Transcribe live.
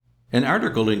An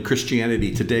article in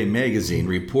Christianity Today magazine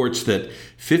reports that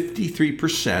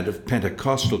 53% of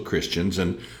Pentecostal Christians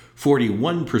and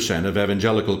 41% of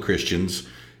evangelical Christians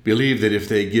believe that if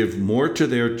they give more to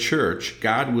their church,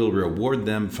 God will reward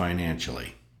them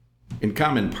financially. In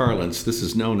common parlance, this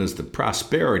is known as the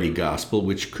prosperity gospel,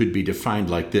 which could be defined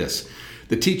like this: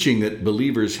 the teaching that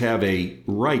believers have a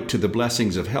right to the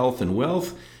blessings of health and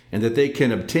wealth, and that they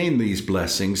can obtain these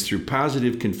blessings through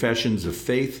positive confessions of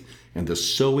faith and the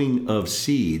sowing of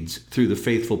seeds through the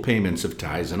faithful payments of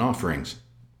tithes and offerings.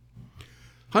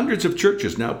 Hundreds of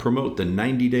churches now promote the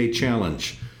 90-day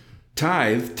challenge.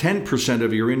 Tithe 10%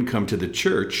 of your income to the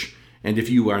church, and if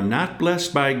you are not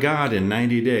blessed by God in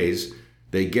 90 days,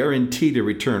 they guarantee to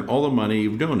return all the money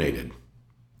you've donated.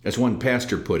 As one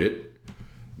pastor put it,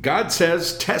 God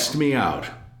says, "Test me out.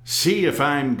 See if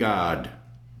I'm God."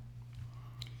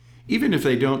 Even if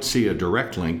they don't see a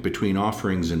direct link between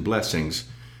offerings and blessings,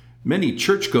 many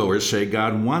churchgoers say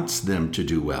God wants them to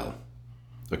do well.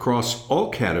 Across all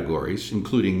categories,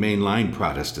 including mainline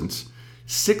Protestants,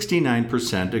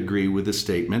 69% agree with the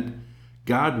statement,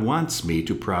 "God wants me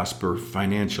to prosper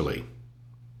financially."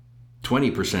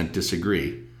 20%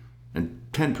 disagree, and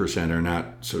 10% are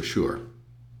not so sure.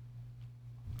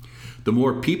 The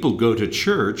more people go to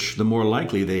church, the more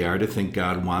likely they are to think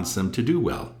God wants them to do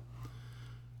well.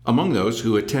 Among those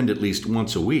who attend at least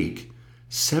once a week,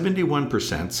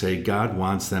 71% say God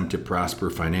wants them to prosper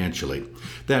financially.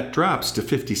 That drops to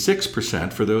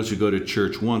 56% for those who go to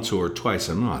church once or twice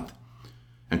a month.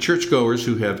 And churchgoers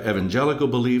who have evangelical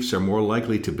beliefs are more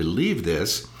likely to believe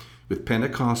this, with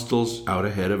Pentecostals out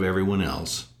ahead of everyone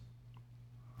else.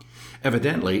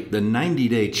 Evidently, the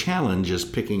 90-day challenge is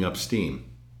picking up steam.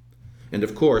 And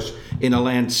of course, in a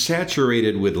land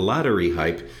saturated with lottery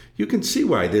hype, you can see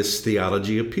why this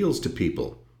theology appeals to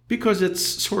people, because it's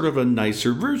sort of a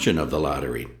nicer version of the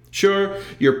lottery. Sure,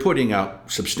 you're putting out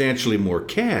substantially more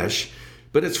cash,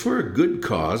 but it's for a good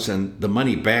cause, and the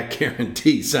money-back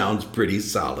guarantee sounds pretty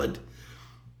solid.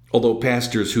 Although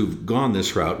pastors who've gone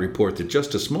this route report that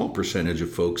just a small percentage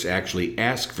of folks actually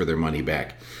ask for their money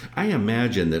back, I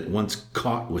imagine that once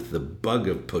caught with the bug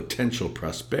of potential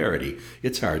prosperity,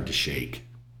 it's hard to shake.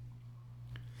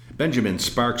 Benjamin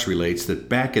Sparks relates that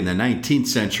back in the 19th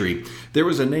century, there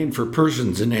was a name for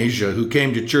persons in Asia who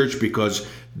came to church because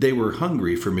they were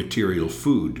hungry for material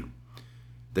food.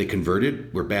 They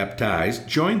converted, were baptized,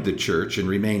 joined the church, and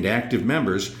remained active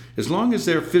members as long as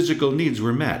their physical needs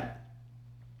were met.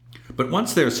 But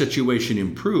once their situation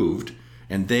improved,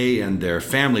 and they and their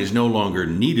families no longer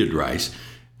needed rice,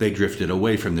 they drifted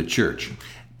away from the church.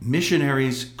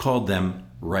 Missionaries called them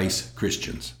rice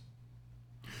Christians.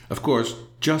 Of course,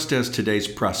 just as today's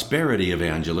prosperity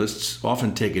evangelists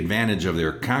often take advantage of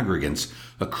their congregants,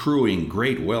 accruing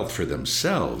great wealth for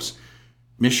themselves,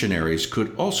 missionaries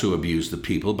could also abuse the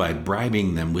people by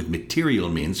bribing them with material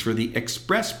means for the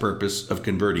express purpose of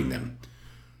converting them.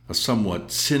 A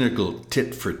somewhat cynical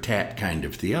tit-for-tat kind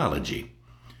of theology.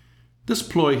 This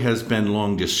ploy has been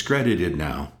long discredited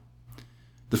now.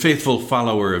 The faithful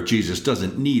follower of Jesus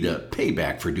doesn't need a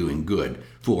payback for doing good,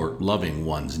 for loving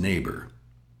one's neighbor.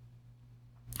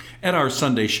 At our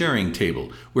Sunday sharing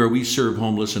table, where we serve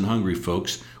homeless and hungry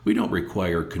folks, we don't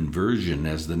require conversion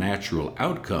as the natural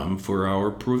outcome for our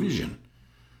provision.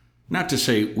 Not to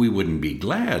say we wouldn't be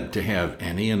glad to have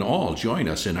any and all join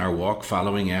us in our walk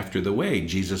following after the way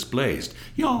Jesus blazed.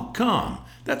 Y'all come.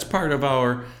 That's part of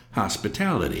our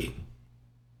hospitality.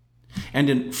 And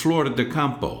in Flor de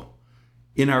Campo,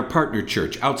 in our partner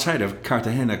church outside of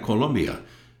Cartagena, Colombia,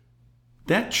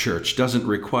 that church doesn't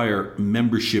require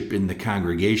membership in the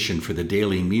congregation for the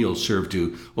daily meal served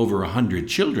to over 100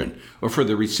 children, or for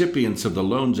the recipients of the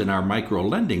loans in our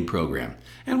micro-lending program.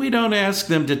 And we don't ask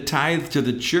them to tithe to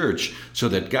the church so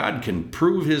that God can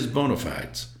prove his bona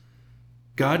fides.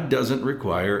 God doesn't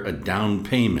require a down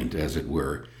payment, as it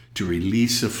were, to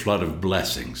release a flood of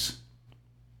blessings.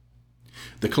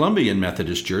 The Colombian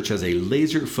Methodist Church has a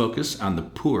laser focus on the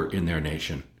poor in their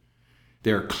nation.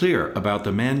 They are clear about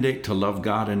the mandate to love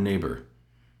God and neighbor.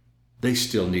 They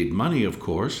still need money, of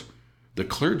course. The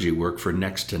clergy work for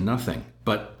next to nothing,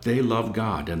 but they love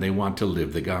God and they want to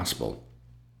live the gospel.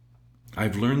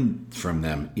 I've learned from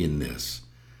them in this,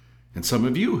 and some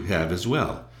of you have as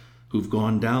well, who've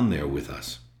gone down there with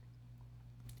us.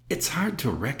 It's hard to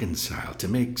reconcile, to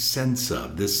make sense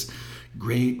of this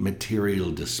great material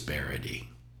disparity.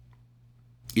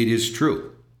 It is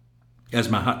true, as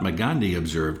Mahatma Gandhi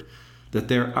observed, that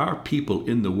there are people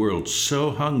in the world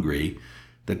so hungry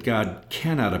that God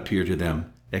cannot appear to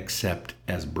them except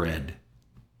as bread.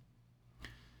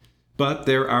 But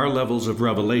there are levels of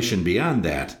revelation beyond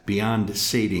that, beyond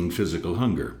sating physical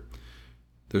hunger.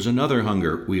 There's another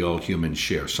hunger we all humans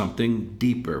share, something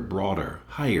deeper, broader,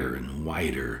 higher, and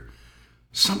wider.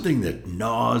 Something that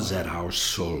gnaws at our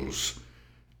souls.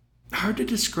 Hard to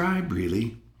describe,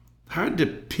 really. Hard to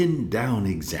pin down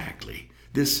exactly.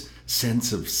 This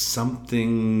sense of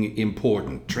something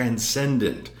important,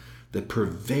 transcendent, that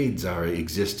pervades our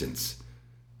existence.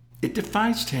 It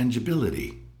defies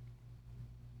tangibility.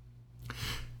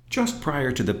 Just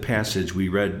prior to the passage we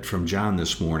read from John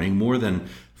this morning, more than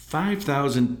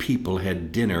 5,000 people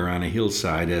had dinner on a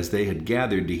hillside as they had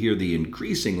gathered to hear the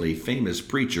increasingly famous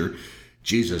preacher,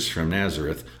 Jesus from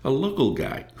Nazareth, a local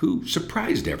guy who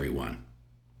surprised everyone.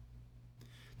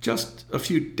 Just a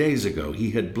few days ago,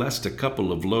 he had blessed a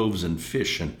couple of loaves and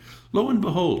fish, and lo and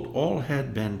behold, all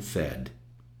had been fed.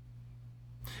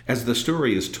 As the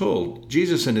story is told,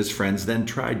 Jesus and his friends then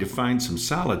tried to find some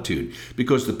solitude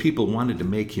because the people wanted to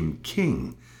make him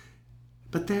king.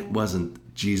 But that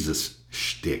wasn't Jesus'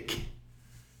 shtick.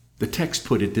 The text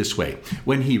put it this way: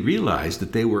 when he realized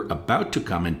that they were about to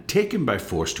come and take him by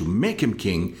force to make him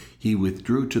king, he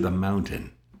withdrew to the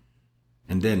mountain.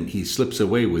 And then he slips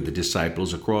away with the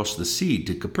disciples across the sea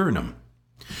to Capernaum.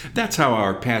 That's how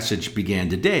our passage began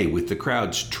today, with the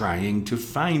crowds trying to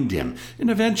find him. And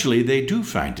eventually they do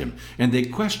find him, and they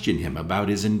question him about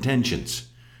his intentions.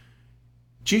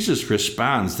 Jesus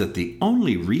responds that the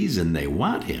only reason they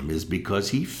want him is because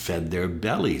he fed their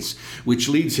bellies, which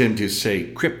leads him to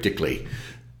say cryptically,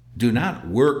 "Do not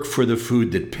work for the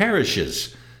food that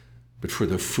perishes, but for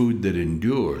the food that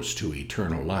endures to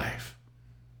eternal life,"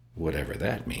 whatever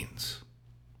that means.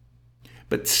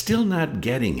 But still not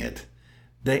getting it,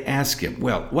 they ask him,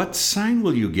 "Well, what sign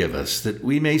will you give us that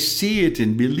we may see it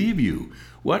and believe you?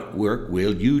 What work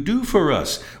will you do for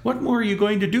us? What more are you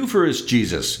going to do for us,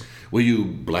 Jesus? Will you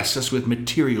bless us with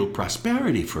material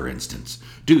prosperity, for instance?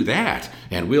 Do that,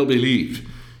 and we'll believe."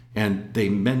 And they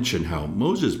mention how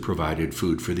Moses provided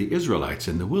food for the Israelites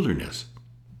in the wilderness.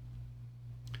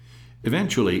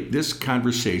 Eventually, this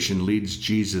conversation leads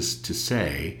Jesus to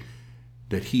say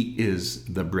that he is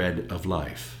the bread of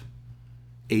life.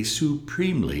 A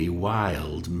supremely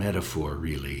wild metaphor,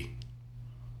 really.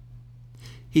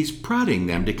 He's prodding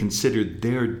them to consider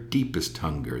their deepest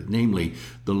hunger, namely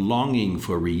the longing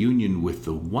for reunion with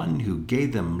the one who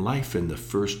gave them life in the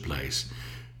first place.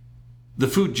 The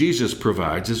food Jesus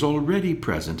provides is already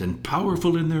present and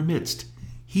powerful in their midst.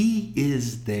 He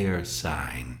is their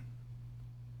sign.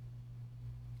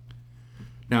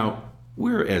 Now,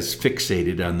 we're as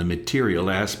fixated on the material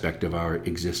aspect of our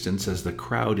existence as the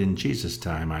crowd in Jesus'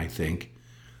 time, I think.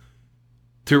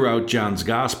 Throughout John's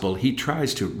Gospel, he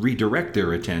tries to redirect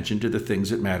their attention to the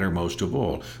things that matter most of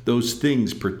all, those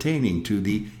things pertaining to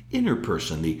the inner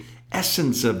person, the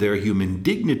essence of their human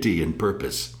dignity and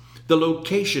purpose, the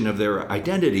location of their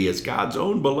identity as God's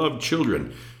own beloved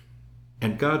children.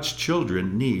 And God's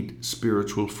children need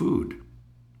spiritual food.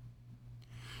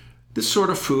 This sort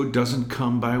of food doesn't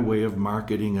come by way of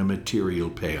marketing a material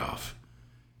payoff.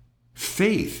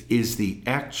 Faith is the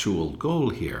actual goal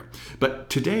here. But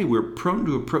today we're prone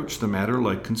to approach the matter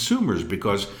like consumers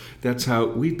because that's how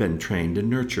we've been trained and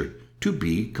nurtured, to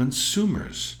be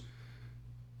consumers.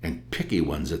 And picky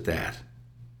ones at that.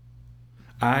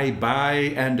 I buy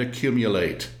and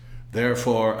accumulate,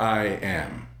 therefore I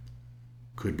am,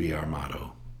 could be our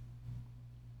motto.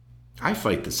 I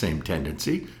fight the same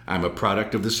tendency. I'm a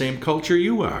product of the same culture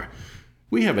you are.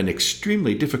 We have an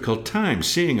extremely difficult time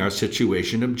seeing our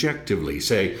situation objectively,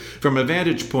 say, from a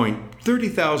vantage point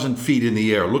 30,000 feet in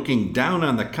the air, looking down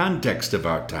on the context of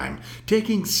our time,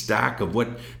 taking stock of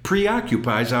what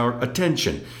preoccupies our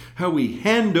attention, how we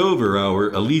hand over our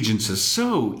allegiances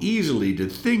so easily to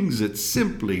things that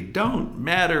simply don't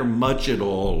matter much at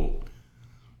all.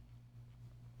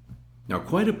 Now,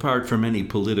 quite apart from any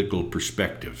political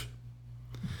perspective,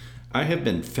 I have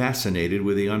been fascinated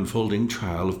with the unfolding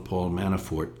trial of Paul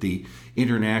Manafort, the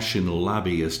international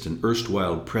lobbyist and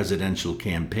erstwhile presidential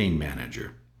campaign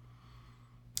manager.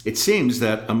 It seems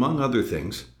that, among other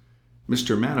things,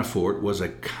 Mr. Manafort was a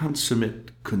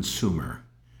consummate consumer,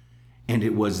 and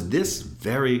it was this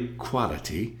very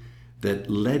quality that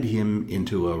led him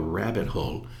into a rabbit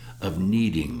hole of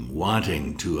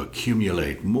wanting to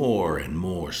accumulate more and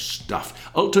more stuff,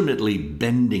 ultimately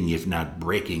bending, if not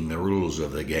breaking, the rules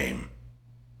of the game.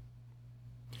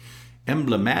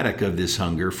 Emblematic of this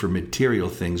hunger for material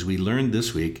things, we learned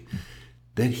this week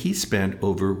that he spent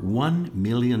over $1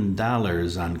 million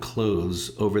on clothes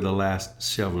over the last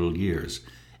several years,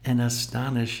 an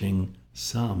astonishing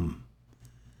sum.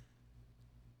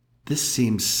 This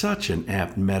seems such an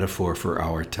apt metaphor for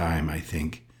our time, I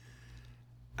think.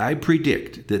 I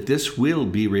predict that this will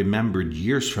be remembered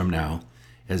years from now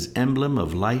as emblem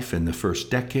of life in the first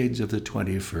decades of the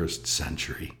 21st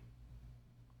century.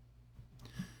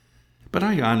 But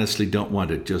I honestly don't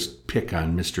want to just pick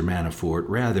on Mr. Manafort.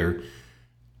 Rather,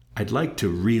 I'd like to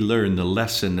relearn the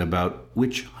lesson about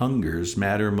which hungers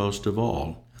matter most of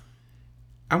all.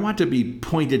 I want to be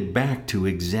pointed back to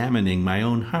examining my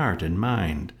own heart and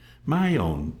mind, my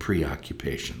own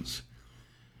preoccupations.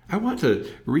 I want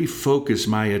to refocus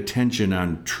my attention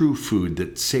on true food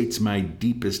that sates my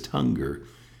deepest hunger.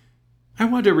 I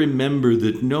want to remember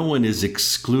that no one is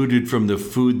excluded from the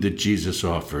food that Jesus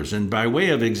offers. And by way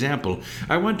of example,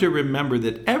 I want to remember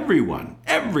that everyone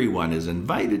is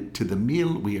invited to the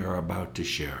meal we are about to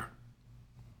share.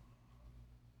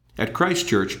 At Christ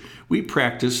Church, we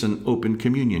practice an open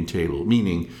communion table,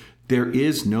 meaning there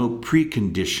is no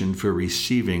precondition for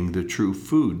receiving the true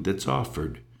food that's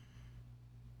offered.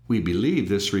 We believe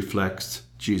this reflects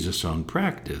Jesus' own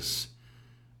practice.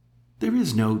 There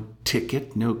is no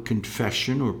ticket, no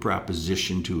confession or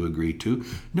proposition to agree to,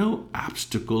 no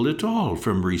obstacle at all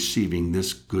from receiving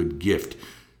this good gift,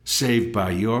 save by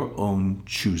your own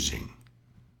choosing.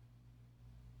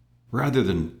 Rather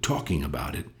than talking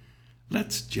about it,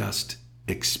 let's just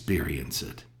experience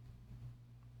it.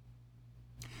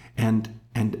 And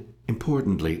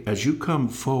importantly, as you come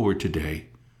forward today,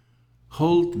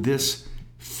 hold this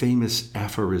famous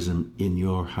aphorism in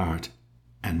your heart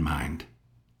and mind.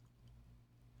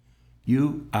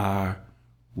 You are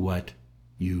what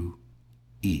you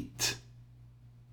eat.